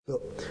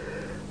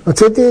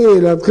רציתי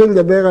להתחיל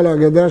לדבר על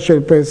ההגדה של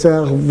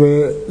פסח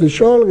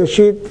ולשאול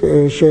ראשית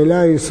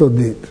שאלה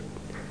יסודית.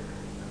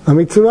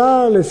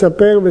 המצווה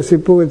לספר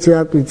בסיפור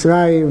יציאת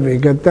מצרים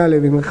והגדת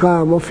לבנך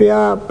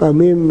מופיעה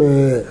פעמים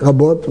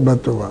רבות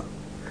בתורה.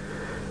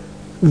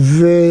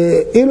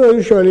 ואילו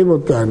היו שואלים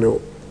אותנו,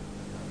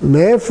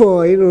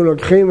 מאיפה היינו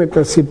לוקחים את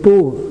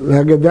הסיפור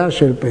להגדה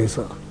של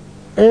פסח?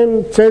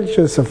 אין צל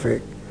של ספק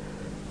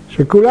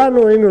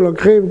שכולנו היינו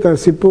לוקחים את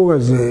הסיפור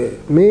הזה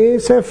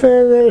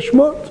מספר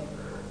שמות.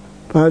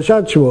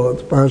 פרשת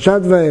שמות, פרשת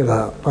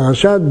וערה,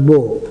 פרשת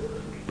בו,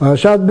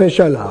 פרשת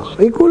בשלח,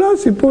 היא כולה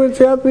סיפור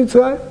יציאת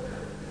מצרים.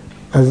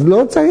 אז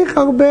לא צריך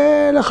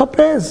הרבה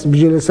לחפש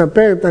בשביל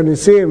לספר את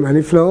הניסים,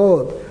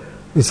 הנפלאות,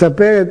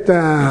 לספר את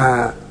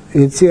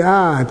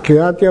היציאה, את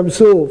קריאת ים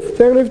סוף.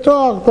 צריך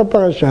לפתוח את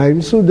הפרשה, היא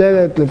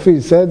מסודרת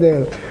לפי סדר,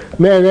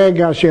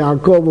 מרגע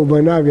שיעקב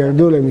ובניו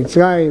ירדו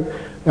למצרים,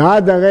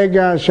 עד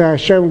הרגע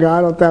שהשם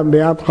גאל אותם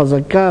ביד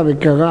חזקה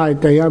וקרע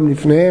את הים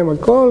לפניהם,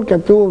 הכל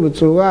כתוב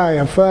בצורה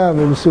יפה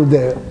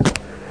ומסודרת.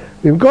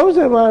 במקום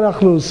זה מה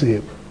אנחנו עושים?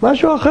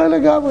 משהו אחר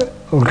לגמרי.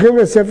 הולכים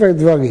לספר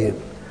דברים,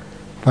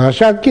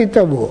 פרשת כי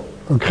תבוא,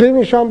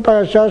 לוקחים משם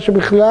פרשה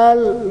שבכלל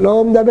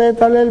לא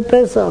מדברת על ליל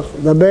פסח,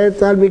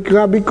 מדברת על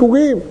מקרא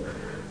ביקורים.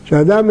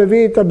 כשאדם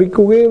מביא את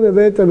הביקורים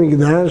ובית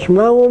המקדש,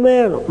 מה הוא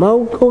אומר? מה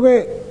הוא קורא?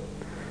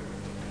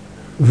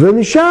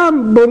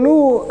 ומשם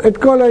בנו את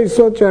כל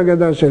היסוד של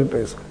ההגדה של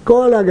פסח.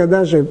 כל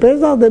ההגדה של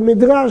פסח זה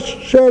מדרש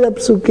של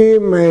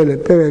הפסוקים האלה,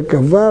 פרק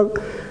העבר,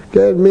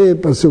 כן,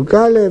 מפסוק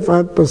א'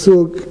 עד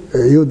פסוק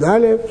י'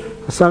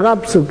 10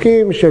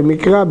 פסוקים של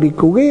מקרא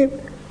ביקורים.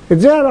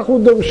 את זה אנחנו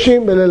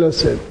דורשים בליל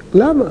הסדר.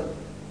 למה?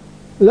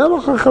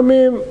 למה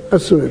חכמים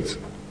עשו את זה?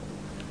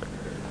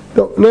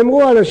 טוב,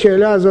 נאמרו על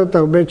השאלה הזאת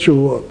הרבה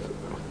תשובות.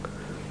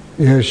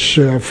 יש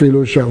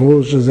אפילו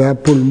שאמרו שזה היה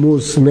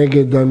פולמוס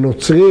נגד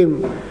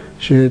הנוצרים,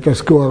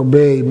 שהתעסקו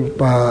הרבה עם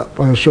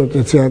פרשות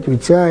יציאת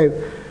מצרים.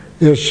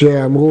 יש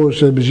שאמרו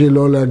שבשביל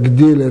לא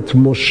להגדיל את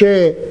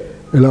משה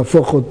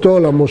ולהפוך אותו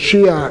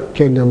למושיע,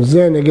 כן, גם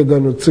זה נגד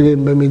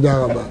הנוצרים במידה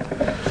רבה.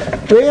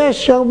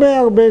 ויש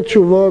הרבה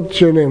תשובות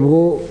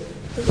שנאמרו,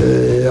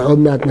 עוד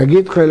מעט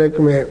נגיד חלק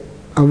מהם,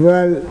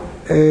 אבל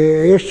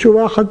יש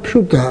תשובה אחת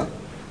פשוטה,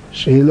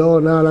 שהיא לא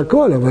עונה על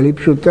הכל, אבל היא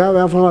פשוטה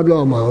ואף אחד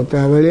לא אמר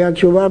אותה, אבל היא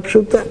התשובה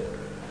הפשוטה.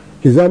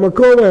 כי זה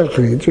המקום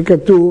היחיד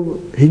שכתוב,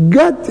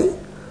 הגעתי.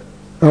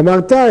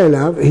 אמרת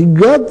אליו,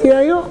 הגדתי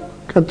היום.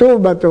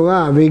 כתוב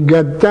בתורה,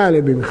 והגדת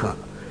לבנך.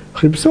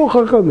 חיפשו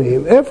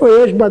חכמים, איפה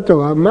יש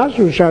בתורה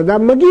משהו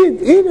שאדם מגיד,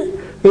 הנה,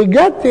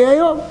 הגדתי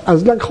היום.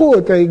 אז לקחו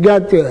את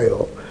הגדתי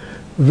היום,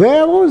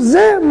 ואמרו,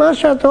 זה מה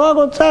שהתורה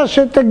רוצה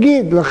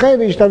שתגיד. לכן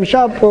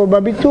השתמשה פה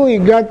בביטוי,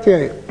 הגדתי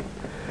היום.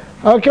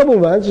 אבל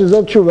כמובן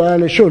שזאת תשובה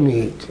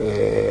לשונית,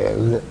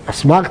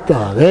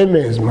 אסמכתה,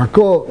 רמז,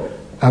 מקור,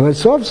 אבל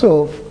סוף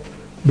סוף,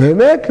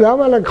 באמת,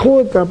 למה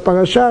לקחו את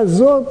הפרשה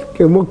הזאת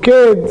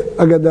כמוקד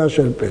הגדה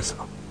של פסח?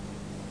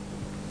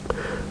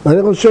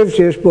 ואני חושב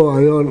שיש פה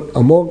רעיון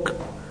עמוק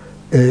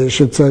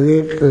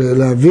שצריך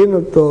להבין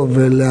אותו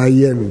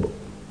ולעיין בו.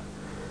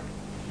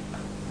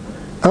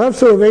 הרב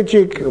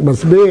סולובייצ'יק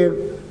מסביר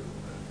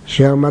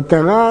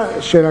שהמטרה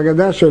של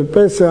הגדה של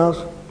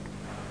פסח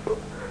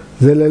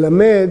זה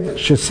ללמד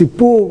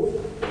שסיפור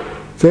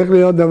צריך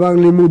להיות דבר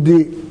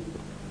לימודי,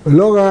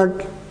 לא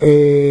רק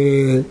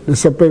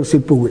לספר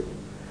סיפורים.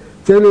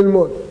 צריך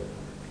ללמוד,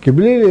 כי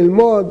בלי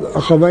ללמוד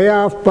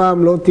החוויה אף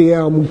פעם לא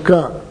תהיה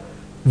עמוקה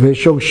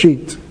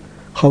ושורשית.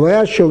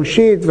 חוויה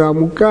שורשית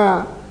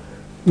ועמוקה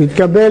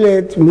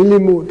מתקבלת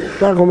מלימוד,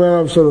 כך אומר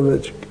הרב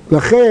סולובייצ'יק.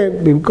 לכן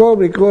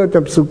במקום לקרוא את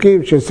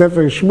הפסוקים של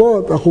ספר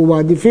שמות, אנחנו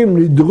מעדיפים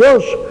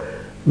לדרוש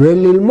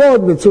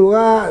וללמוד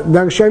בצורה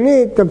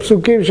דרשנית את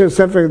הפסוקים של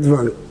ספר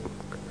דברים.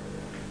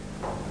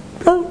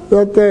 טוב,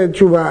 זאת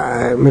תשובה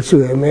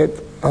מסוימת,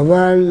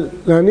 אבל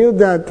לעניות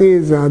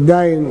דעתי זה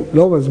עדיין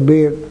לא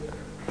מסביר.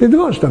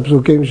 תדרוש את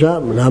הפסוקים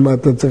שם, למה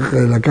אתה צריך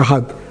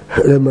לקחת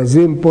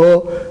רמזים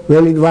פה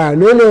ולדבר,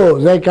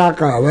 נו, זה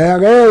ככה,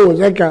 ויראו,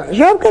 זה ככה.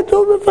 שם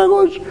כתוב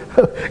בפירוש,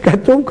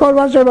 כתוב כל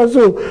מה שהם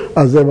עשו.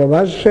 אז זה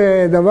ממש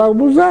דבר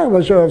מוזר,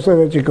 מה שעושה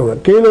שקורה.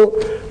 כאילו,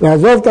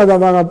 לעזוב את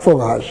הדבר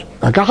המפורש,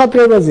 לקחת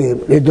רמזים,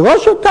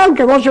 לדרוש אותם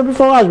כמו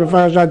שמפורש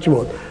בפרשת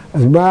שמות.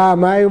 אז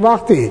מה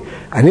הרווחתי?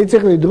 אני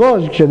צריך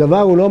לדרוש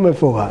כשדבר הוא לא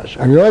מפורש,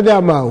 אני לא יודע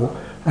מהו,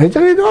 אני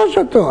צריך לדרוש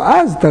אותו.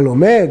 אז אתה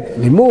לומד,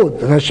 לימוד,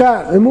 רשע,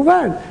 זה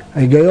מובן.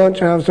 ההיגיון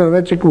של הרב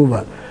סולובייצ'יק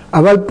מובן.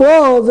 אבל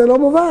פה זה לא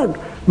מובן.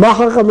 מה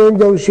חכמים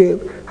דורשים?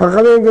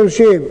 חכמים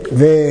דורשים,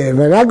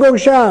 ונגור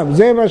שם,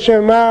 זה מה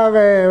שאמר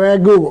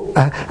ויגור.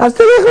 אז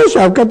תלך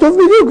לשם, כתוב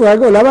בדיוק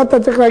ויגור. למה אתה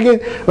צריך להגיד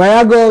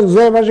ויגור,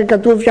 זה מה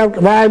שכתוב שם,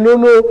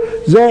 וינונו,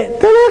 זה,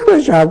 תלך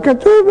לשם,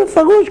 כתוב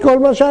בפירוש כל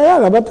מה שהיה.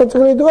 למה אתה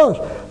צריך לדרוש?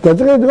 אתה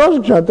צריך לדרוש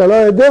כשאתה לא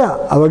יודע,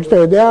 אבל כשאתה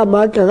יודע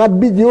מה קרה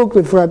בדיוק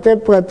לפרטי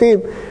פרטים,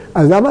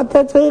 אז למה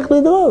אתה צריך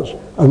לדרוש?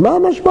 אז מה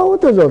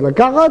המשמעות הזאת?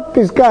 לקחת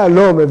פסקה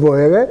לא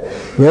מבוארת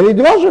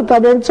ולדרוש אותה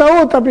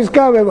באמצעות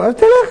הפסקה המבוארת. אז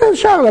תלך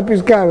ישר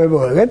לפסקה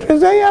המבוארת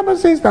וזה יהיה היא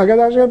הבסיס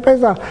להגדה של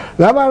פסח.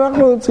 למה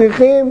אנחנו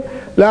צריכים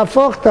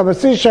להפוך את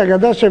הבסיס של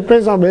הגדה של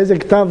פסח באיזה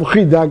כתב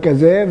חידה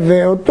כזה,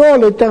 ואותו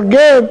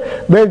לתרגם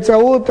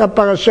באמצעות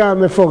הפרשה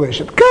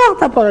המפורשת? קח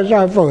את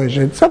הפרשה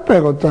המפורשת,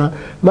 ספר אותה,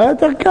 מה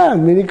יותר קל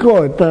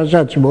מלקרוא את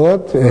פרשת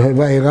שמות,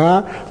 ואירע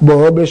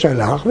בו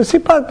בשלח,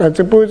 וסיפרת את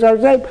סיפור יציאת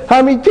מצרים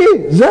האמיתי,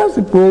 זה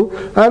הסיפור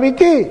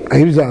האמיתי.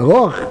 האם זה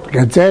ארוך?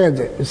 תקצר את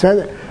זה,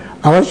 בסדר.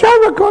 אבל שם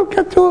הכל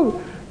כתוב.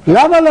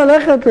 למה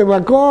ללכת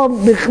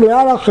למקום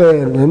בכלל אחר,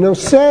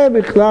 לנושא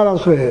בכלל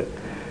אחר?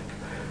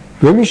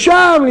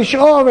 ומשם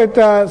לשאוב את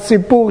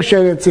הסיפור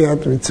של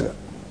יציאת מצרים.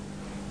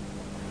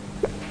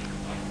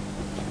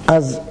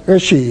 אז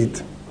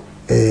ראשית,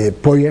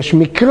 פה יש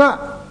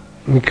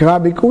מקרא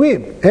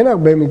ביקורים. אין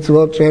הרבה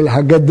מצוות של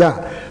הגדה.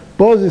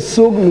 פה זה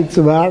סוג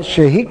מצווה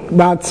שהיא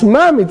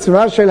בעצמה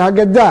מצווה של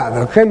הגדה,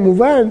 ולכן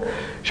מובן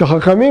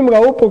שחכמים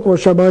ראו פה, כמו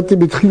שאמרתי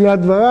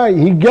בתחילת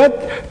דבריי,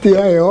 הגעתי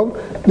היום,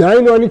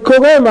 דהיינו אני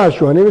קורא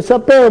משהו, אני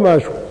מספר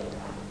משהו.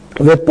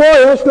 ופה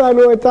יש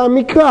לנו את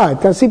המקרא,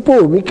 את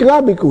הסיפור,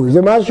 מקרא ביקור,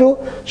 זה משהו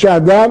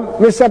שאדם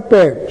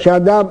מספר,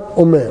 שאדם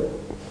אומר.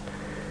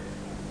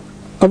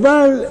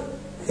 אבל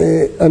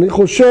אני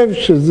חושב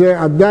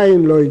שזה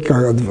עדיין לא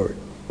עיקר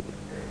הדברים.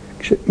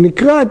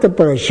 נקרא את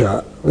הפרשה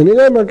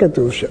ונראה מה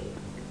כתוב שם.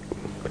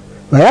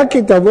 והיה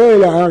כי תבוא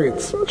אל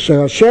הארץ,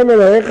 אשר השם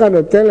אלוהיך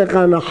נותן לך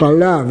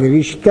נחלה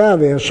ורשת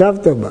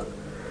וישבת בה.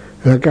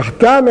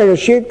 ולקחת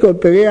מראשית כל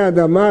פרי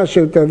האדמה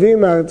אשר תביא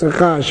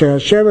מארצך, אשר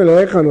השם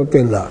אלוהיך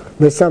נותן לך,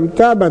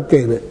 ושמת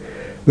בתנה.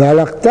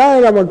 והלכת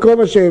אל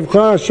המקום אשר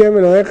יבחר השם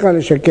אלוהיך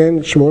לשכן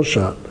שמו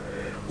שם.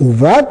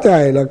 ובאת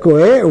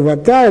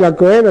אל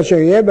הכהן אשר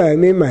יהיה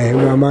בימים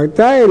ההם, ואמרת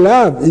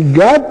אליו,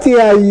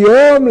 הגעתי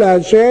היום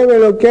להשם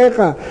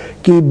אלוקיך,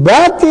 כי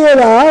באתי אל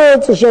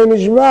הארץ אשר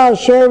נשבע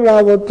השם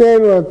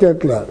לאבותינו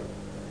לתת לנו.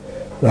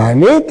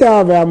 וענית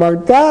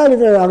ואמרת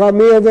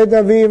ארמי אובד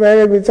אבי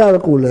וילד מצרים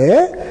וכו',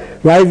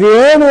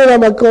 והביאנו אל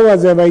המקום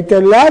הזה,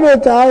 ויתן לנו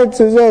את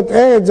הארץ הזאת,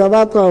 ארץ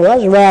זבת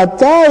רעש,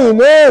 ואתה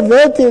הנה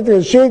הבאתי את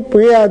ראשית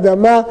פרי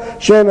האדמה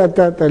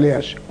שנתת לי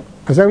השם.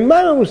 אז על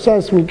מה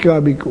מבוסס מקרא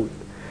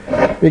ביקורים?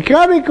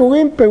 מקרא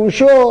ביקורים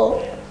פירושו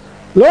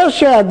לא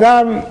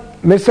שאדם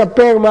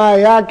מספר מה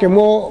היה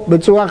כמו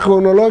בצורה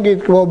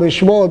כרונולוגית, כמו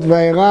בשמות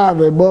ואירע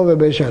ובו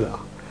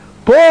ובשלח.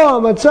 פה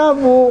המצב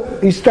הוא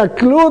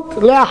הסתכלות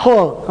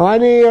לאחור.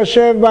 אני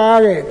יושב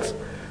בארץ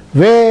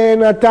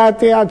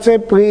ונתתי עצי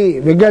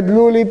פרי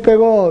וגדלו לי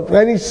פירות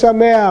ואני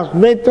שמח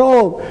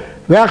וטוב,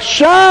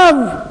 ועכשיו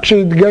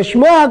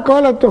כשהתגשמה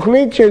כל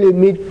התוכנית שלי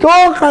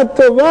מתוך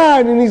הטובה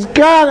אני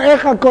נזכר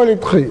איך הכל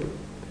התחיל.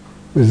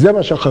 וזה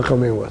מה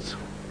שהחכמים רצו.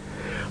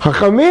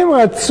 חכמים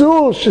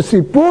רצו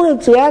שסיפור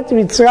יציאת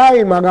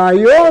מצרים,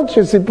 הרעיון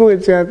של סיפור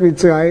יציאת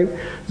מצרים,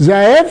 זה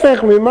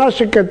ההפך ממה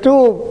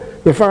שכתוב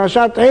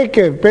בפרשת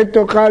עקב, פן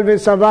תאכל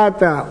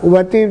ושבעת,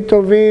 ובתים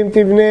טובים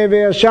תבנה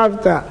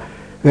וישבת,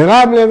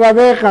 ורם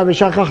לבביך,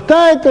 ושכחת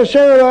את השם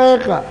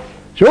אלוהיך,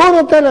 שהוא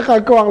נותן לך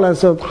כוח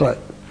לעשות חיים.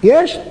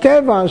 יש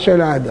טבע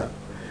של האדם,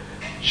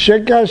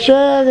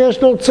 שכאשר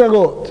יש לו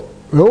צרות,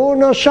 והוא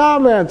נושע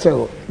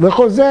מהצרות,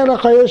 וחוזר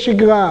לחיי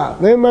שגרה,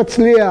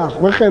 ומצליח,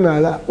 וכן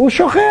הלאה, הוא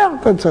שוכח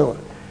את הצרות.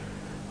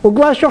 הוא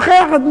כבר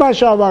שוכח את מה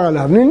שעבר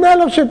עליו. נדמה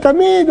לו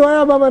שתמיד הוא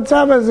היה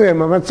במצב הזה,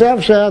 במצב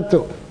שהיה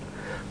טוב.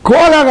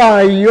 כל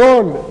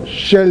הרעיון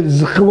של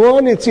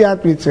זכרון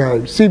יציאת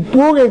מצרים,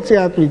 סיפור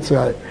יציאת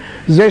מצרים,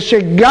 זה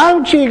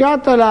שגם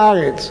כשהגעת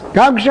לארץ,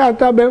 גם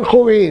כשאתה בן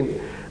חורין,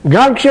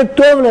 גם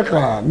כשטוב לך,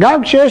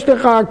 גם כשיש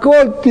לך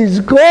הכל,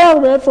 תזכור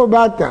מאיפה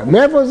באת,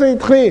 מאיפה זה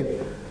התחיל.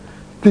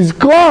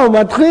 תזכור,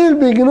 מתחיל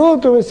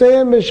בגנות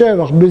ומסיים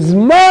בשבח.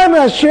 בזמן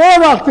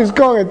השבח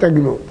תזכור את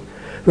הגנות.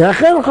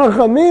 ולכן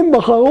חכמים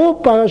בחרו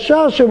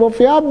פרשה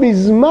שמופיעה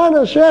בזמן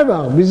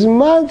השבח,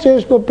 בזמן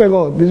שיש לו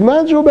פירות,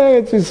 בזמן שהוא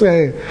בארץ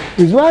ישראל,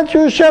 בזמן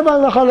שהוא יושב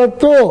על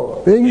נחלתו,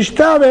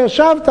 וישתה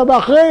וישבת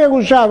באחרי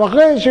ירושה,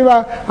 ואחרי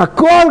ישיבה,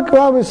 הכל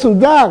כבר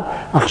מסודר.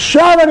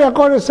 עכשיו אני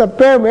יכול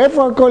לספר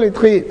מאיפה הכל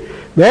התחיל,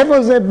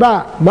 מאיפה זה בא,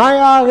 מה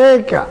היה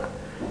הרקע.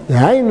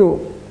 דהיינו,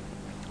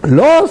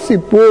 לא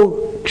סיפור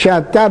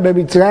כשאתה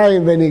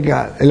במצרים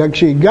ונגאל, אלא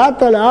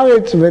כשהגעת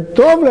לארץ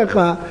וטוב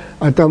לך,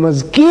 אתה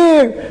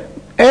מזכיר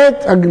את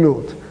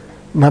הגנות.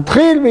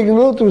 מתחיל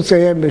בגנות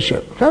ומסיים בשבח.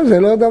 עכשיו זה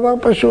לא דבר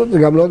פשוט, זה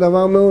גם לא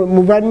דבר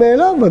מובן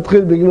מאליו,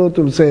 מתחיל בגנות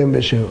ומסיים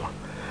בשבח.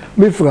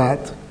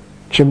 בפרט,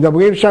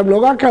 כשמדברים שם לא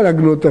רק על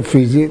הגנות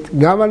הפיזית,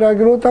 גם על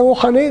הגנות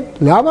הרוחנית.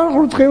 למה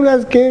אנחנו צריכים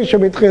להזכיר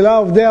שמתחילה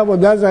עובדי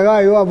עבודה זרה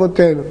היו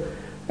אבותינו?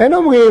 אין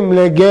אומרים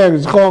לגר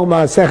זכור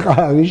מעשיך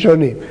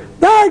הראשונים.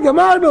 די,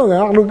 גמרנו,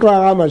 אנחנו כבר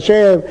עם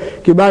השם,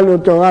 קיבלנו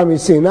תורה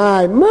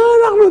מסיני. מה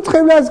אנחנו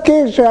צריכים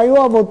להזכיר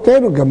שהיו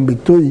אבותינו? גם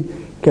ביטוי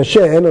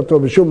קשה, אין אותו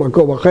בשום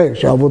מקום אחר,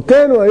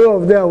 שאבותינו היו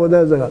עובדי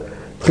עבודה זרה.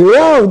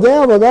 תחילה עובדי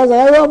עבודה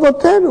זרה היו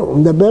אבותינו, הוא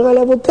מדבר על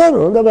אבותינו,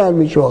 לא מדבר על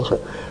מישהו אחר.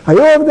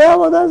 היו עובדי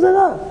עבודה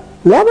זרה.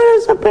 למה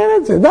לספר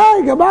את זה? די,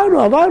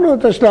 גמרנו, עברנו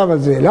את השלב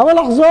הזה. למה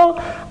לחזור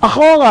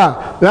אחורה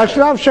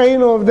לשלב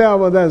שהיינו עובדי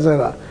עבודה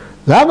זרה?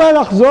 למה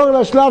לחזור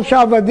לשלב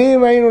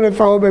שעבדים היינו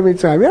לפרעה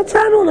במצרים?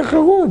 יצאנו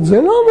לחירות,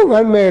 זה לא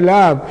מובן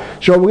מאליו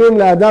שאומרים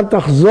לאדם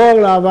תחזור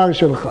לעבר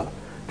שלך.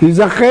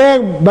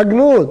 תיזכר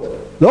בגנות,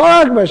 לא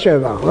רק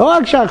בשבח, לא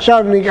רק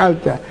שעכשיו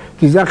נגאלת,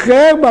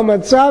 תיזכר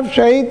במצב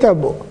שהיית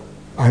בו.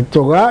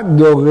 התורה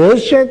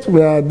דורשת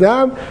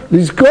מהאדם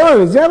לזכור,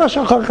 וזה מה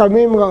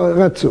שהחכמים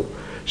רצו.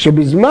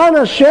 שבזמן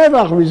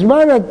השבח,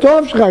 בזמן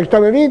הטוב שלך, כשאתה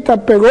מביא את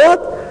הפירות,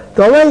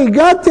 אתה אומר,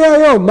 הגעתי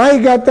היום. מה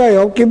הגעת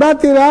היום? כי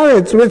באתי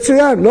לארץ,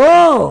 מצוין.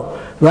 לא!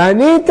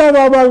 וענית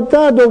ואמרת,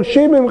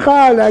 דורשים ממך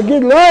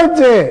להגיד לא את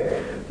זה.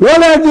 לא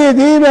להגיד,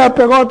 הנה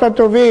הפירות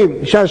הטובים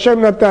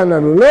שהשם נתן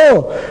לנו.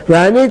 לא!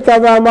 וענית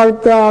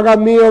ואמרת,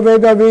 ארמי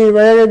אובד אביו,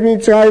 וירד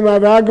מצרים,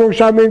 והגור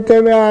שם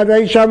מלטה מעט,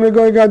 והיא שם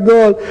לגוי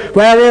גדול,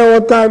 ויראה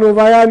אותנו,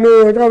 ויענו,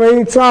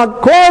 ויצרק.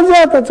 כל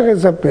זה אתה צריך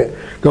לספר.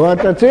 כלומר,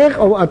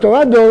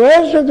 התורה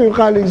דורשת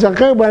ממך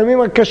להיזכר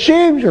בימים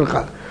הקשים שלך.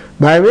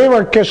 בימים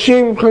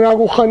הקשים מבחינה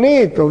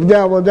רוחנית, עובדי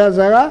עבודה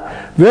זרה,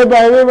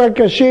 ובימים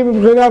הקשים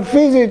מבחינה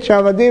פיזית,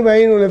 שעבדים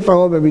היינו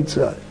לפרעה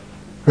במצרים.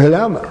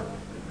 ולמה?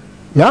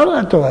 למה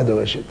התורה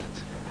דורשת את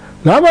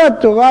זה? למה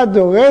התורה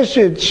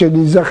דורשת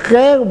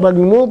שנזכר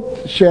בגנות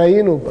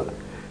שהיינו בה?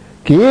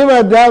 כי אם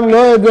אדם לא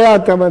יודע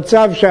את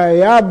המצב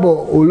שהיה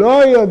בו, הוא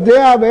לא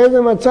יודע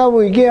באיזה מצב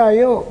הוא הגיע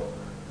היום.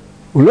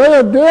 הוא לא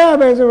יודע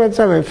באיזה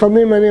מצב.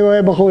 לפעמים אני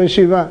רואה בחור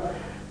ישיבה,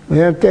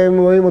 ואתם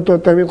רואים אותו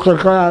תמיד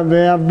חכם,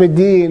 ואב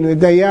בדין,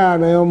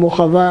 ודיין, היום הוא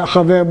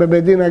חבר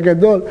בבית דין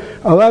הגדול,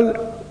 אבל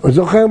הוא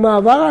זוכר מה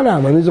עבר עליו.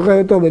 אני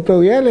זוכר אותו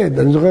בתור ילד,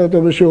 אני זוכר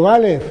אותו בשיעור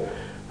א',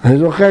 אני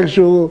זוכר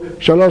שהוא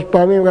 3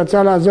 פעמים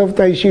רצה לעזוב את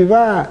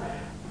הישיבה,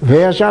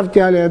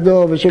 וישבתי על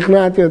ידו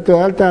ושכנעתי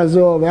אותו, אל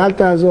תעזוב ואל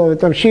תעזוב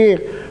ותמשיך.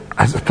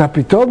 אז אתה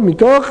פתאום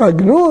מתוך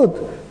הגנות,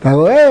 אתה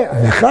רואה,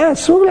 לך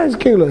אסור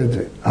להזכיר לו את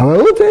זה, אבל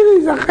הוא צריך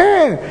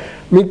להיזכר.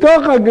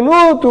 מתוך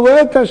הגנות הוא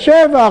רואה את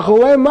השבח, הוא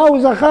רואה מה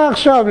הוא זכה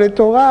עכשיו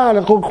לתורה,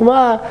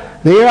 לחוכמה,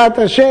 ליראת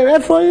השם.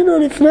 איפה היינו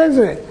לפני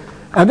זה?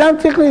 אדם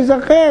צריך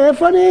להיזכר,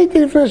 איפה אני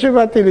הייתי לפני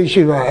שבאתי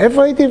לישיבה?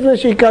 איפה הייתי לפני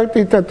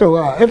שהכרתי את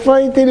התורה? איפה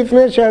הייתי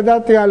לפני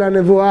שידעתי על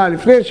הנבואה?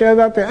 לפני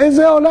שידעתי,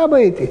 איזה עולם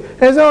הייתי?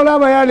 איזה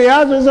עולם היה לי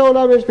אז ואיזה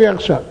עולם יש לי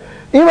עכשיו?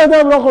 אם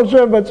אדם לא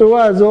חושב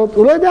בצורה הזאת,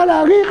 הוא לא יודע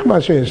להעריך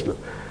מה שיש לו.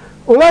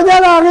 הוא לא יודע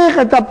להעריך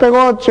את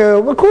הפירות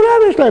שלו, וכולם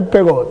יש להם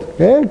פירות,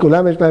 כן?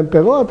 כולם יש להם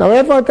פירות, אבל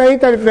איפה אתה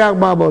היית לפני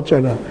 400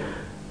 שנה?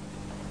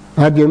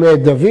 עד ימי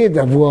דוד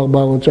עברו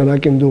 400 שנה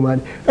כמדומני.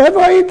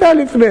 איפה היית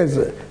לפני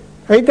זה?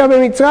 היית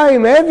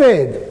במצרים,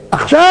 עבד.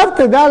 עכשיו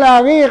תדע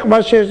להעריך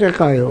מה שיש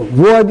לך היום.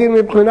 והוא הדין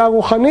מבחינה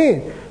רוחנית.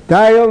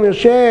 אתה היום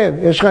יושב,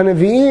 יש לך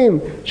נביאים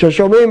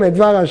ששומעים את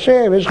דבר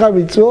השם, יש לך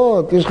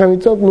מצוות, יש לך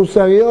מצוות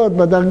מוסריות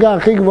בדרגה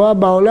הכי גבוהה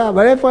בעולם,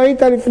 אבל איפה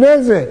היית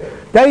לפני זה?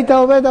 אתה היית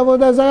עובד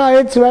עבודה זרה,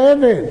 עץ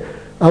ואבן.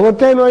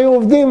 אבותינו היו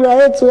עובדים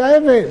לעץ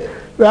ואבן,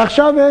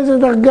 ועכשיו באיזה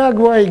דרגה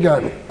גבוהה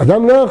הגענו.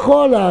 אדם לא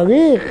יכול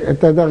להעריך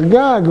את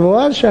הדרגה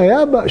הגבוהה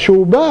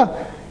שהוא בא,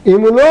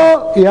 אם הוא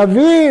לא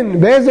יבין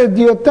באיזה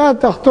דיוטה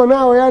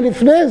תחתונה הוא היה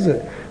לפני זה.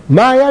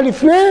 מה היה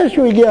לפני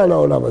שהוא הגיע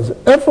לעולם הזה?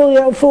 איפה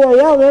הוא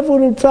היה ואיפה הוא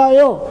נמצא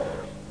היום?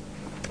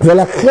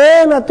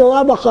 ולכן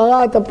התורה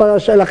בחרה את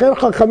הפרשה, לכן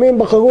חכמים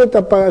בחרו את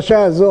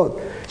הפרשה הזאת.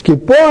 כי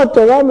פה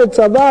התורה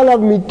מצווה עליו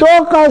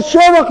מתוך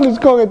השבח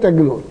לזכור את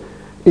הגנות.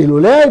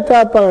 אילולא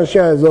הייתה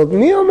הפרשה הזאת,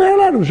 מי אומר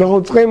לנו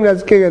שאנחנו צריכים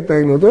להזכיר את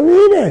הגנות?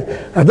 הנה,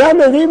 אדם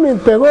מביא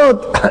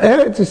מפירות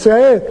ארץ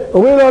ישראל,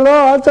 אומרים לו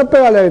לא, אל תספר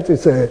על ארץ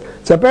ישראל,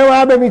 תספר מה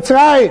היה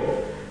במצרים,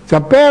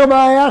 תספר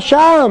מה היה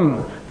שם,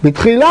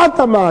 בתחילת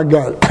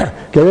המעגל,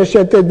 כדי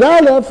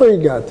שתדע לאיפה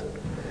הגעת.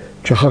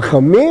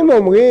 כשחכמים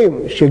אומרים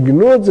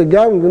שגנות זה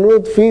גם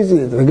גנות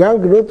פיזית וגם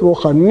גנות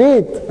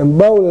רוחנית, הם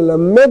באו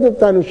ללמד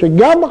אותנו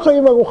שגם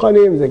בחיים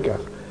הרוחניים זה כך.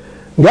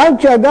 גם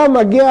כשאדם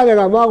מגיע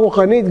לרמה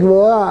רוחנית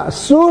גבוהה,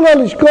 אסור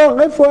לו לשכוח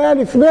איפה הוא היה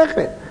לפני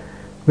כן.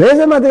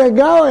 באיזה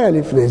מדרגה הוא היה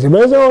לפני זה,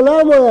 באיזה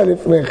עולם הוא היה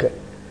לפני כן.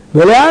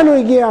 ולאן הוא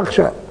הגיע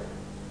עכשיו.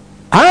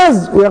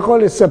 אז הוא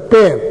יכול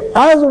לספר,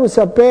 אז הוא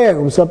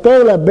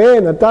מספר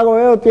לבן, אתה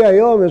רואה אותי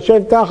היום, יושב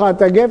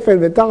תחת הגפן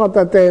ותחת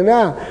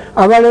התאנה,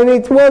 אבל אני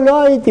אתמול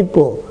לא הייתי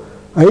פה,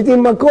 הייתי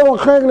במקום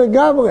אחר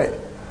לגמרי.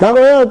 אתה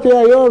רואה אותי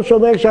היום,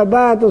 שומר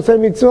שבת, עושה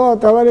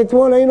מצוות, אבל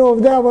אתמול היינו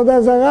עובדי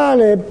עבודה זרה,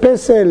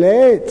 לפסל,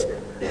 לעץ.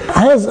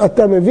 אז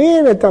אתה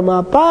מבין את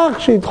המהפך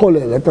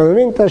שהתחולל, אתה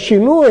מבין את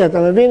השינוי, אתה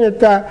מבין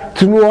את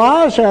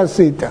התנועה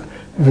שעשית,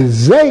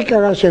 וזה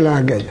עיקרה של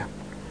ההגדה.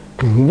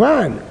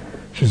 כמובן,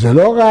 שזה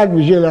לא רק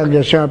בשביל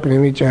ההרגשה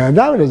הפנימית של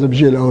האדם, אלא זה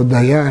בשביל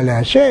ההודיה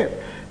להשם.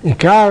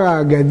 עיקר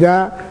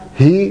ההגדה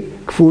היא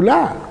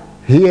כפולה,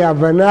 היא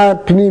הבנה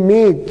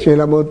פנימית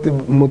של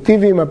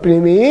המוטיבים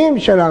הפנימיים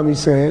של עם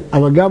ישראל,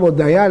 אבל גם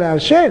הודיה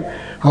להשם.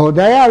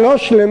 ההודיה לא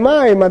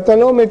שלמה אם אתה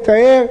לא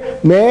מתאר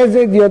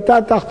מאיזה דיוטה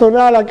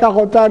תחתונה לקח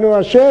אותנו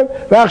השם,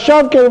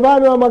 ועכשיו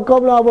קרבנו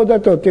המקום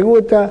לעבודתו. תראו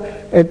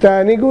את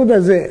הניגוד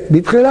הזה.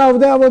 בתחילה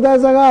עובדי עבודה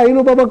זרה,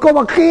 היינו במקום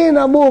הכי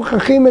נמוך,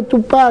 הכי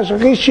מטופש,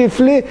 הכי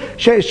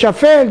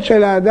שפל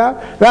של האדם,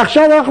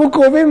 ועכשיו אנחנו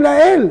קרובים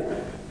לאל.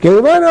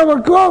 קרבנו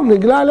המקום,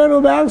 נגלה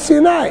לנו בהר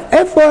סיני.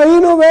 איפה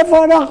היינו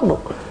ואיפה אנחנו?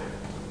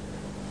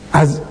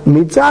 אז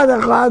מצד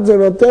אחד זה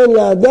נותן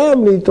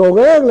לאדם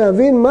להתעורר,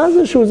 להבין מה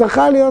זה שהוא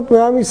זכה להיות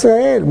מעם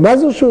ישראל, מה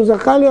זה שהוא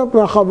זכה להיות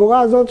מהחבורה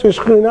הזאת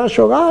ששכינה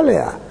שורה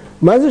עליה,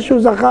 מה זה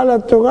שהוא זכה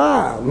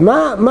לתורה,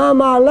 מה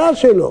המעלה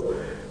שלו,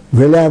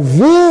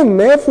 ולהבין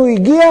מאיפה הוא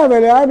הגיע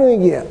ולאן הוא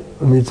הגיע.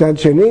 ומצד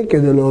שני,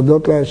 כדי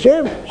להודות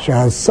להשם,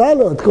 שעשה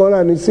לו את כל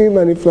הניסים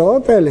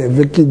והנפלאות האלה,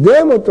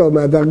 וקידם אותו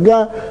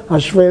מהדרגה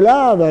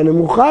השפלה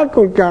והנמוכה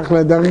כל כך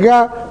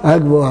לדרגה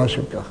הגבוהה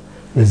של כך.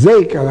 וזה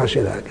עיקרה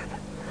של ההגדה.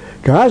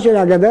 עיקרה של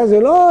ההגדה זה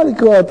לא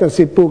לקרוא את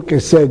הסיפור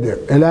כסדר,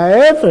 אלא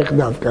ההפך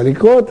דווקא,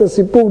 לקרוא את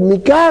הסיפור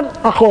מכאן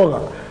אחורה.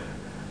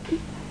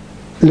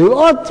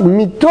 לראות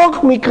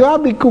מתוך מקרא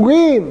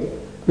ביקורים,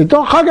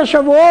 מתוך חג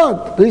השבועות,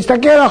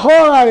 להסתכל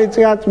אחורה על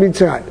יציאת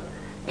מצרים.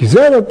 כי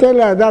זה נותן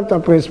לאדם את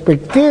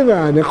הפרספקטיבה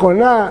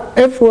הנכונה,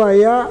 איפה הוא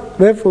היה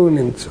ואיפה הוא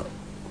נמצא.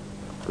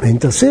 ואם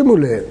תשימו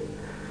לב,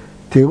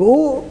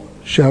 תראו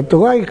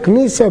שהתורה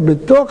הכניסה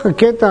בתוך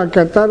הקטע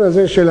הקטן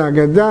הזה של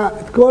ההגדה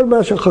את כל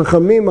מה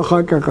שחכמים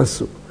אחר כך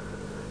עשו.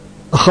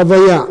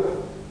 החוויה.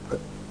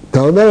 אתה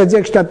אומר את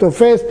זה כשאתה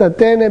תופס את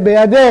הטנא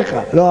בידיך.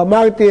 לא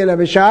אמרתי אלא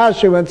בשעה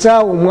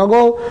שמצא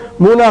ומרור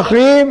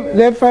מונחים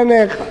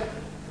לפניך.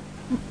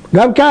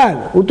 גם כאן,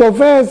 הוא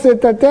תופס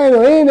את הטנא,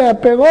 הנה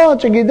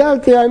הפירות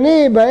שגידלתי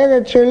אני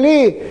בארץ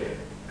שלי.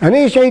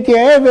 אני שהייתי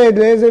עבד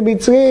לאיזה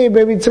מצרי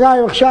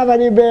במצרים, עכשיו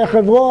אני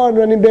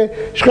בחברון, אני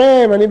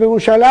בשכם, אני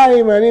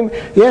בירושלים,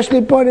 יש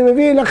לי פה, אני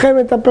מביא לכם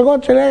את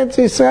הפירות של ארץ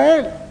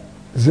ישראל.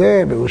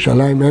 זה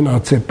בירושלים אין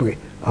עצי פרי,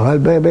 אבל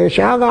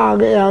בשאר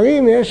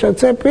הערים יש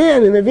עצי פרי,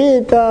 אני מביא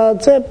את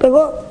עצי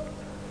פירות.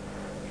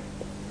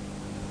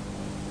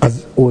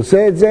 אז הוא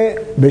עושה את זה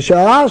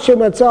בשעה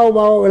שמצא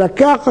ומרור,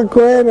 לקח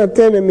הכהן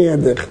הטנא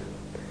מידיך.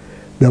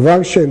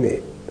 דבר שני,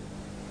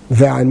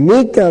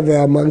 וענית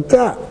ואמרת,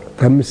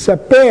 אתה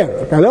מספר,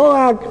 אתה לא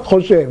רק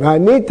חושב,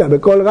 וענית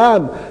בכל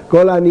רם,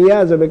 כל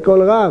הענייה זה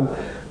בכל רם,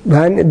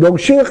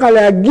 דורשים לך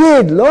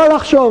להגיד, לא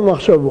לחשוב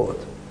מחשבות,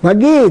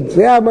 מגיד,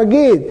 זה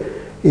המגיד.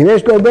 אם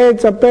יש לו בן,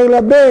 תספר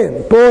לבן,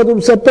 פה הוא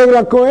מספר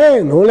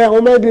לכהן, הוא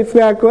עומד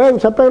לפני הכהן,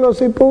 מספר לו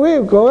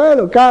סיפורים, קורא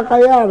לו, כך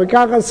היה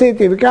וכך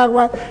עשיתי וכך,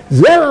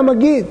 זה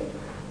המגיד,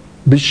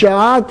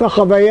 בשעת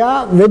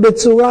החוויה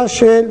ובצורה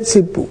של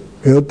סיפור.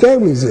 ויותר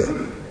מזה,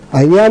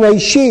 העניין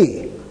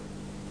האישי,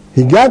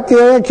 הגעתי,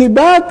 כי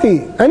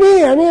באתי,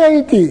 אני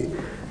הייתי,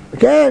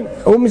 כן,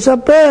 הוא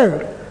מספר,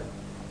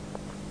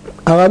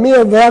 ארמי,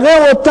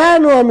 והרי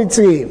אותנו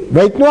המצרים,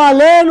 ויתנו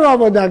עלינו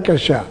עבודה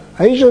קשה.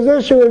 האיש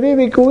הזה שמביא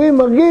ביקורים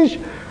מרגיש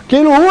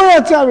כאילו הוא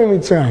יצא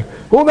ממצרים,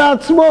 הוא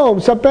בעצמו, הוא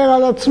מספר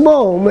על עצמו,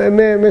 הוא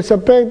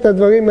מספר את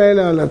הדברים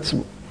האלה על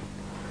עצמו.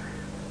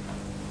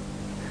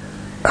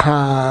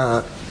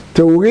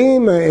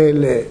 התיאורים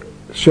האלה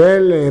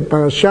של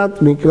פרשת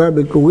מקרא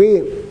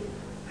ביקורים,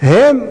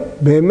 הם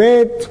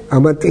באמת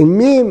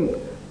המתאימים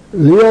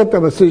להיות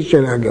הבסיס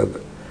של ההגדה.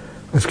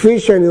 אז כפי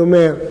שאני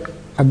אומר,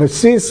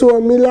 הבסיס הוא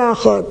המילה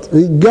אחת,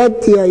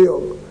 הגעתי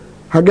היום,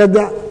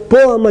 הגדה.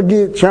 פה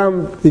המגיד, שם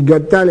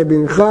הגדת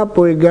לבנך,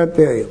 פה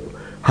הגעתי היום.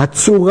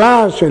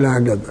 הצורה של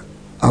ההגדה.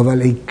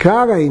 אבל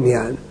עיקר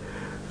העניין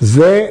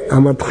זה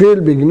המתחיל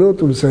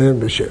בגנות ומסיים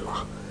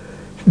בשבח.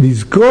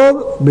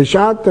 לזכור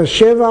בשעת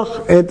השבח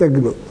את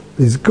הגנות.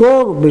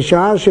 לזכור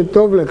בשעה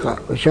שטוב לך,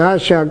 בשעה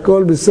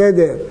שהכל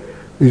בסדר.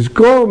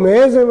 לזכור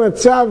מאיזה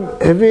מצב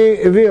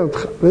הביא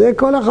אותך. וזה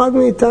כל אחד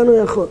מאיתנו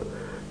יכול.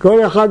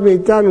 כל אחד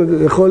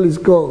מאיתנו יכול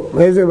לזכור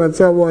מאיזה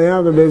מצב הוא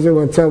היה ובאיזה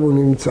מצב הוא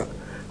נמצא.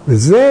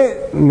 וזה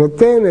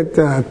נותן את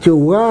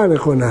התאורה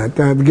הנכונה, את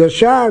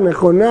ההדגשה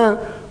הנכונה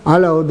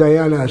על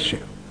ההודיה להשם.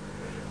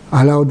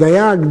 על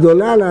ההודיה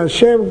הגדולה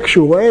להשם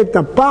כשהוא רואה את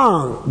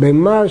הפער בין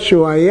מה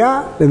שהוא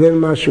היה לבין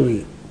מה שהוא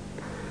יהיה.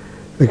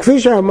 וכפי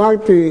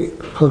שאמרתי,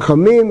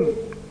 חכמים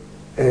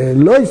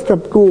לא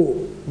הסתפקו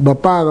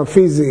בפער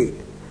הפיזי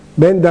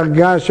בין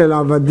דרגה של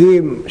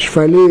עבדים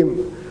שפלים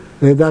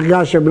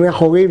לדרגה של בני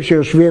חורים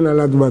שיושבים על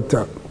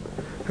אדמתם.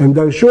 הם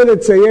דרשו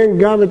לציין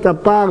גם את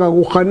הפער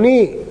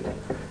הרוחני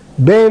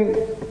בין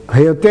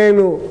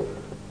היותנו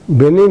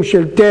בנים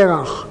של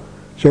תרח,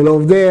 של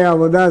עובדי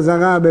עבודה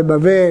זרה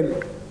בבבל,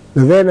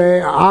 לבין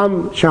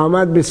העם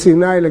שעמד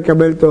בסיני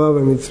לקבל תורה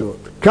ומצוות.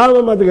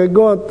 כמה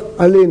מדרגות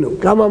עלינו,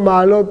 כמה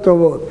מעלות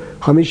טובות,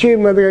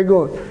 50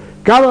 מדרגות,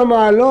 כמה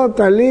מעלות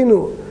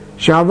עלינו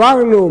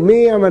שעברנו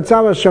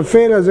מהמצב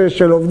השפל הזה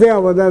של עובדי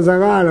עבודה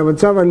זרה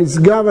למצב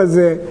הנשגב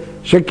הזה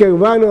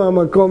שקרבנו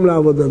המקום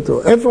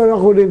לעבודתו. איפה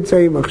אנחנו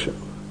נמצאים עכשיו?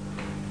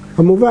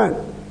 כמובן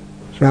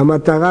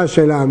שהמטרה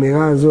של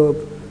האמירה הזאת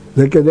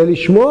זה כדי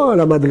לשמור על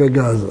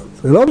המדרגה הזאת.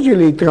 זה לא בשביל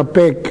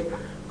להתרפק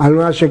על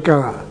מה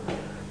שקרה.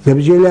 זה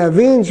בשביל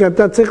להבין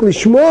שאתה צריך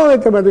לשמור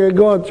את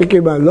המדרגות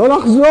שקיבלנו. לא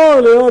לחזור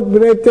להיות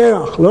בני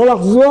תרח, לא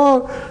לחזור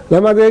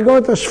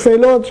למדרגות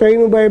השפלות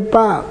שהיינו בהן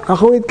פעם.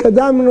 אנחנו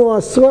התקדמנו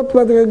עשרות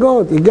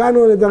מדרגות,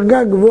 הגענו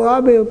לדרגה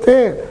גבוהה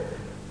ביותר.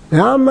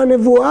 העם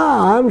הנבואה,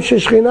 העם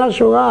ששכינה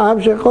שורה,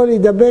 העם שיכול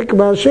להידבק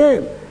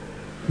בהשם.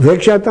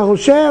 וכשאתה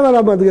חושב על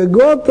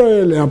המדרגות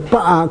האלה,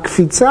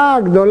 הקפיצה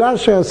הגדולה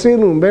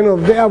שעשינו בין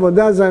עובדי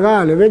עבודה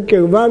זרה לבין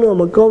קרבנו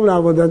המקום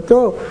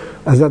לעבודתו,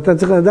 אז אתה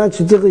צריך לדעת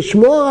שצריך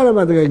לשמור על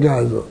המדרגה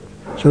הזאת.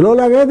 שלא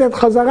לרדת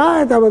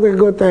חזרה את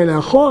המדרגות האלה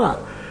אחורה.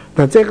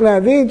 אתה צריך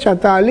להבין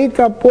שאתה עלית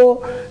פה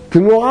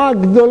תנועה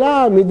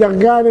גדולה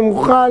מדרגה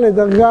נמוכה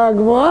לדרגה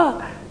גבוהה,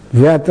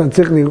 ואתה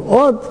צריך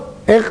לראות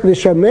איך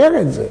לשמר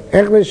את זה,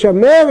 איך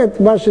לשמר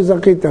את מה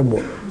שזכית בו.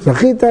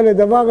 זכית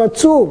לדבר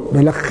עצום,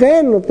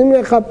 ולכן נותנים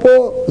לך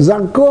פה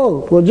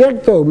זרקור,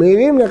 פרוג'קטור,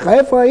 מעירים לך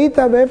איפה היית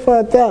ואיפה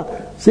אתה.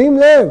 שים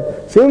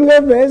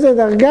לב באיזה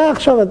דרגה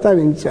עכשיו אתה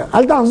נמצא.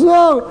 אל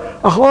תחזור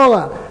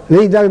אחורה,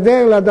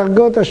 להידרדר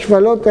לדרגות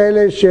השפלות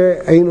האלה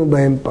שהיינו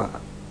בהן פעם.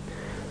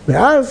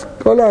 ואז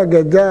כל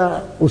ההגדה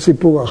הוא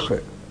סיפור אחר.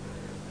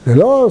 זה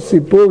לא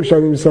סיפור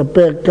שאני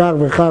מספר כך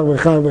וכך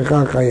וכך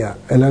וכך היה,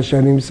 אלא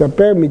שאני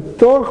מספר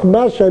מתוך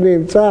מה שאני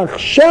נמצא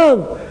עכשיו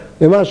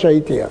למה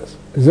שהייתי אז.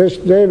 זה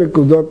שתי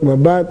נקודות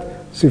מבט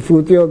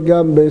ספרותיות,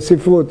 גם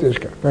בספרות יש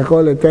כאן. אתה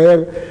יכול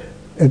לתאר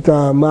את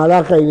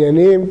המהלך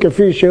העניינים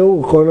כפי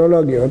שהוא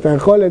כרונולוגי, אתה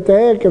יכול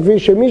לתאר כפי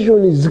שמישהו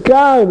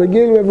נזכר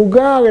בגיל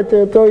מבוגר את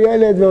אותו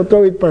ילד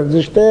ואותו התפלל.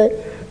 זה שתי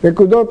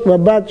נקודות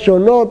מבט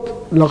שונות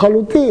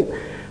לחלוטין.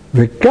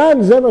 וכאן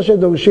זה מה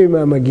שדורשים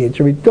מהמגיד,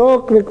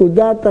 שמתוך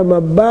נקודת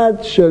המבט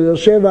של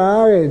יושב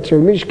הארץ, של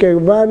מי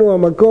שקרבנו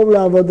המקום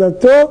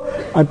לעבודתו,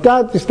 אתה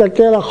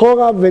תסתכל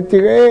אחורה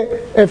ותראה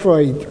איפה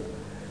היית.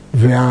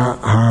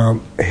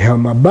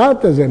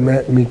 והמבט הזה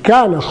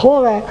מכאן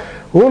אחורה,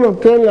 הוא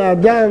נותן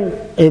לאדם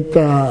את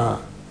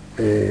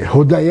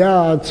ההודיה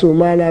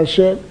העצומה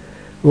להשם,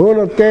 והוא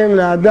נותן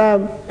לאדם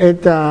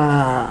את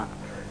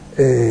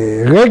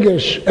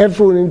הרגש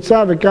איפה הוא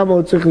נמצא וכמה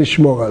הוא צריך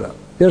לשמור עליו.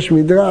 יש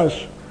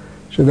מדרש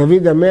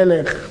שדוד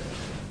המלך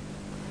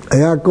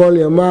היה כל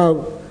ימיו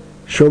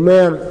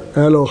שומר,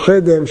 היה לו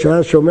חדר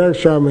שהיה שומר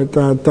שם את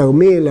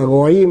התרמיל,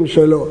 הרועים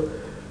שלו,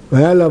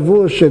 והיה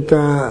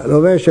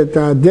לובש את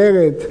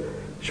האדרת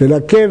של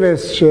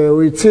הכבש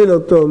שהוא הציל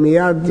אותו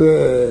מיד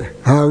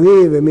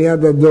הארי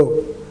ומיד הדור.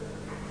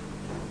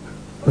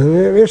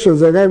 יש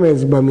איזה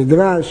רמז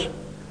במדרש,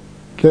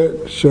 כן,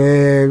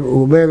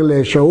 שהוא אומר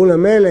לשאול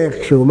המלך,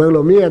 כשהוא אומר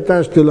לו מי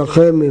אתה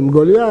שתלחם עם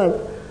גוליית,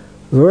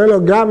 אז הוא אומר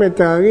לו גם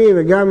את הארי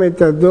וגם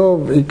את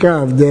הדוב עיקר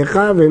עבדיך,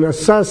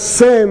 ונשא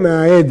שא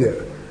מהעדר.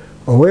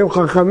 אומרים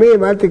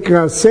חכמים, אל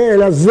תקרא שא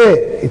אלא זה,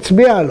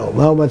 הצביע לו.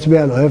 מה הוא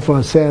מצביע לו? איפה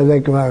השא הזה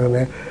כבר?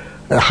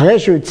 אחרי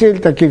שהוא הציל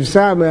את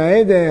הכבשה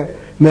מהעדר,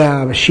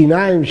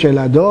 מהשיניים של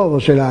הדוב או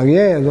של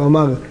האריה, אז הוא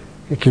אמר,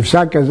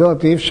 כבשה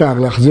כזאת אי אפשר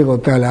להחזיר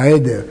אותה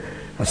לעדר.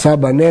 עשה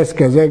בנס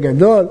כזה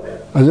גדול,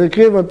 אז הוא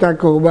הקריב אותה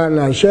קורבן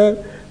להשם,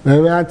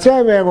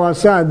 ומהצמר הוא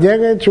עשה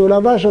אדרת שהוא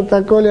לבש אותה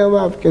כל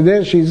ימיו,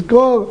 כדי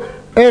שיזכור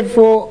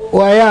איפה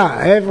הוא היה,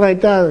 איפה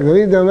הייתה.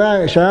 דוד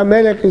אומר שהיה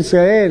מלך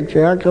ישראל,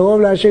 כשהיה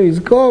קרוב להשם,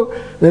 יזכור,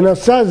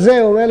 ונשא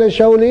זה, הוא אומר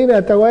לשאול, הנה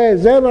אתה רואה,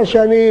 זה מה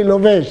שאני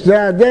לובש,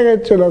 זה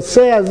האדרת של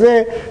השא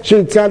הזה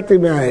שהצלתי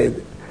מהעד.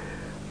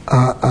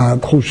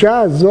 התחושה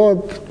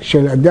הזאת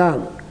של אדם,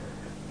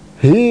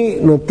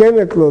 היא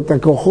נותנת לו את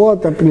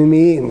הכוחות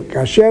הפנימיים,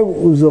 כאשר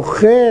הוא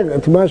זוכר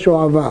את מה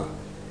שהוא עבר.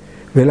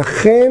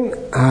 ולכן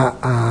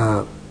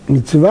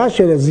המצווה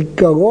של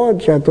הזיכרון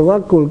שהתורה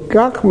כל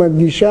כך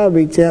מדגישה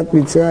ביציאת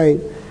מצרים,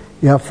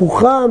 היא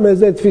הפוכה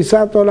מאיזו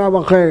תפיסת עולם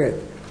אחרת,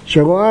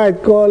 שרואה את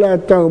כל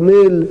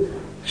התרמיל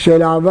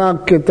של העבר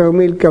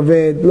כתרמיל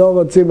כבד, לא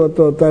רוצים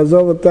אותו,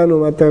 תעזוב אותנו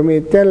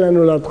מהתרמיל, תן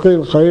לנו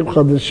להתחיל חיים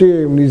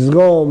חדשים,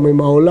 לזרום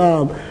עם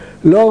העולם,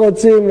 לא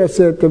רוצים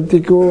לשאת. אתם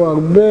תקראו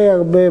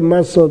הרבה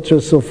מסות של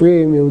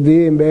סופרים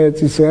יהודיים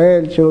בארץ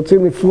ישראל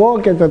שרוצים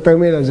לפרוק את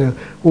התרמיל הזה,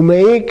 הוא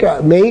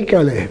מעיק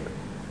עליהם.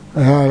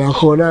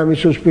 לאחרונה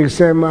מישהו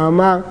שפרסם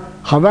מאמר,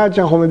 חבל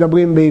שאנחנו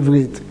מדברים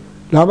בעברית.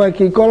 למה?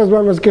 כי כל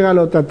הזמן מזכירה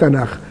לו את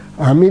התנ"ך.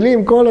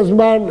 המילים כל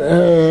הזמן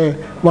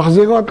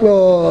מחזירות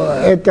לו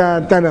את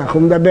התנ"ך.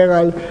 הוא מדבר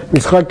על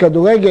משחק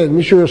כדורגל,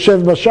 מישהו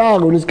יושב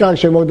בשער, הוא נזכר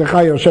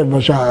שמרדכי יושב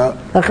בשער.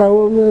 ככה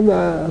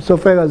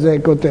הסופר הזה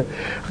כותב.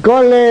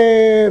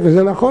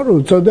 וזה נכון,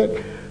 הוא צודק.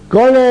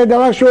 כל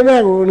דבר שהוא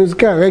אומר, הוא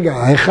נזכר, רגע,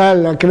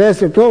 ההיכל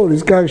הכנסת, הוא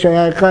נזכר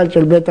שהיה ההיכל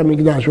של בית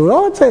המקדש. הוא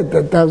לא רוצה,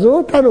 תעזרו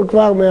אותנו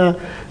כבר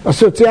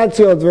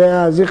מהאסוציאציות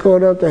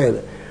והזיכרונות האלה.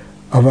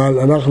 אבל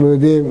אנחנו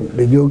יודעים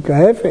בדיוק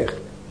ההפך.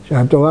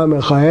 שהתורה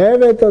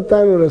מחייבת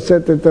אותנו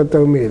לשאת את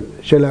התרמיל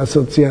של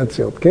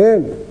האסוציאציות.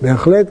 כן,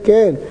 בהחלט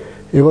כן.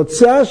 היא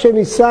רוצה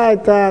שניסה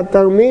את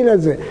התרמיל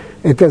הזה,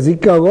 את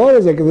הזיכרון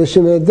הזה, כדי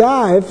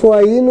שנדע איפה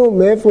היינו,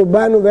 מאיפה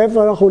באנו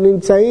ואיפה אנחנו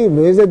נמצאים,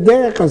 ואיזה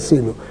דרך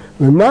עשינו,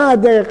 ומה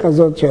הדרך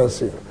הזאת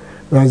שעשינו.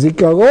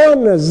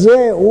 והזיכרון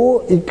הזה הוא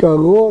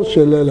עיקרו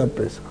של ליל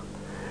הפסח.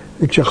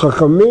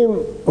 וכשחכמים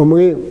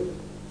אומרים,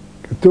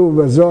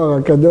 כתוב בזוהר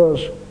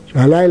הקדוש,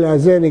 שהלילה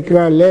הזה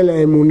נקרא ליל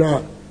האמונה,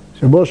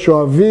 שבו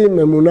שואבים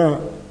אמונה,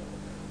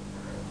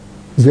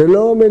 זה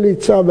לא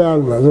מליצה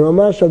בעלמא, זה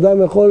ממש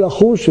אדם יכול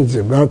לחוש את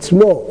זה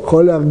בעצמו,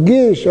 יכול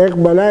להרגיש איך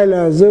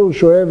בלילה הזה הוא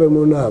שואב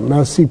אמונה,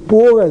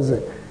 מהסיפור הזה,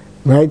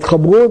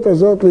 מההתחברות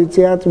הזאת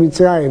ליציאת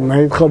מצרים,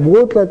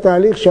 מההתחברות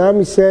לתהליך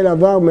שעם ישראל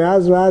עבר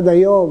מאז ועד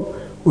היום,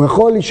 הוא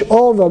יכול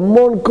לשאוב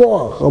המון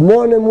כוח,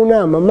 המון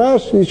אמונה,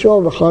 ממש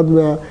לשאוב. אחד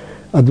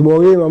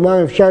מהאדמו"רים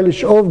אמר אפשר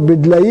לשאוב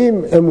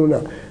בדליים אמונה.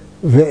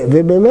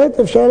 ובאמת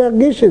אפשר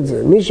להרגיש את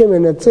זה. מי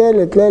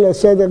שמנצל את ליל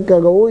הסדר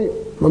כראוי,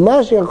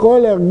 ממש יכול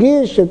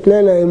להרגיש את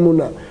ליל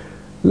האמונה.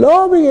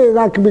 לא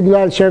רק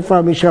בגלל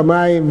שפע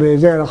משמיים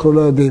וזה אנחנו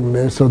לא יודעים,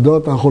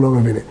 בסודות אנחנו לא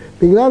מבינים.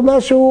 בגלל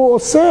מה שהוא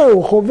עושה,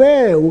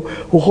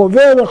 הוא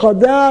חווה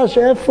מחדש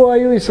איפה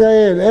היו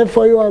ישראל,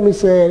 איפה היו עם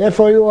ישראל,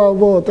 איפה היו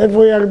האבות,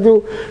 איפה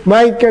ירדו, מה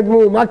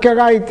התקדמו, מה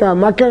קרה איתם,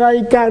 מה קרה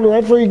איתנו,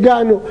 איפה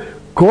הגענו.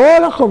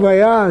 כל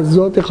החוויה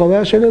הזאת היא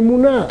חוויה של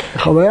אמונה,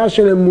 היא חוויה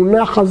של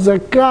אמונה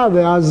חזקה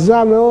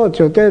ועזה מאוד,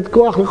 שנותנת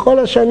כוח לכל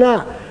השנה.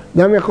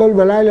 אדם יכול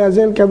בלילה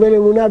הזה לקבל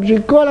אמונה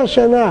בשביל כל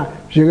השנה,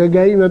 בשביל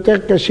רגעים יותר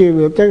קשים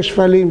ויותר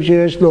שפלים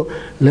שיש לו,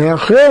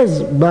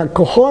 להיאחז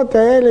בכוחות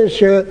האלה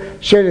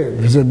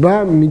וזה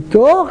בא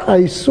מתוך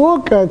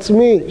העיסוק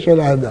העצמי של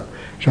האדם.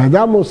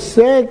 כשאדם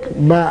עוסק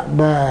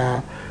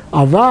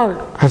בעבר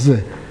הזה,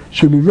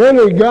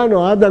 שממנו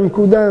הגענו עד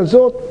הנקודה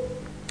הזאת,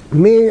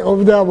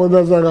 מעובדי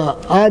עבודה זרה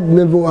עד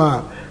נבואה,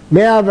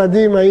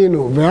 מהעבדים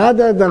היינו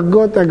ועד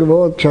הדרגות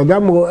הגבוהות,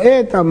 כשאדם רואה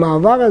את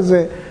המעבר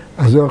הזה,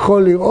 אז הוא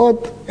יכול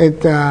לראות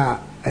את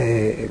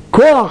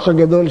הכוח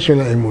הגדול של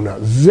האמונה.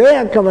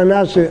 זה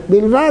הכוונה,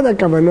 בלבד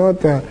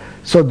הכוונות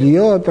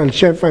הסודיות על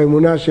שפע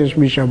האמונה שיש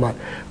משבת.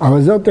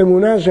 אבל זאת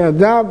אמונה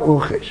שאדם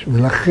רוכש.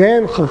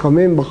 ולכן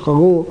חכמים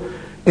בחרו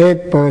את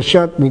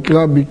פרשת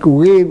מקרא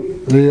ביקורים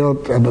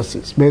להיות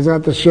הבסיס.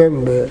 בעזרת השם,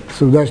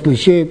 בסעודה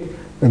שלישית,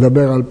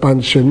 נדבר על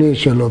פן שני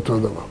של אותו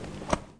דבר.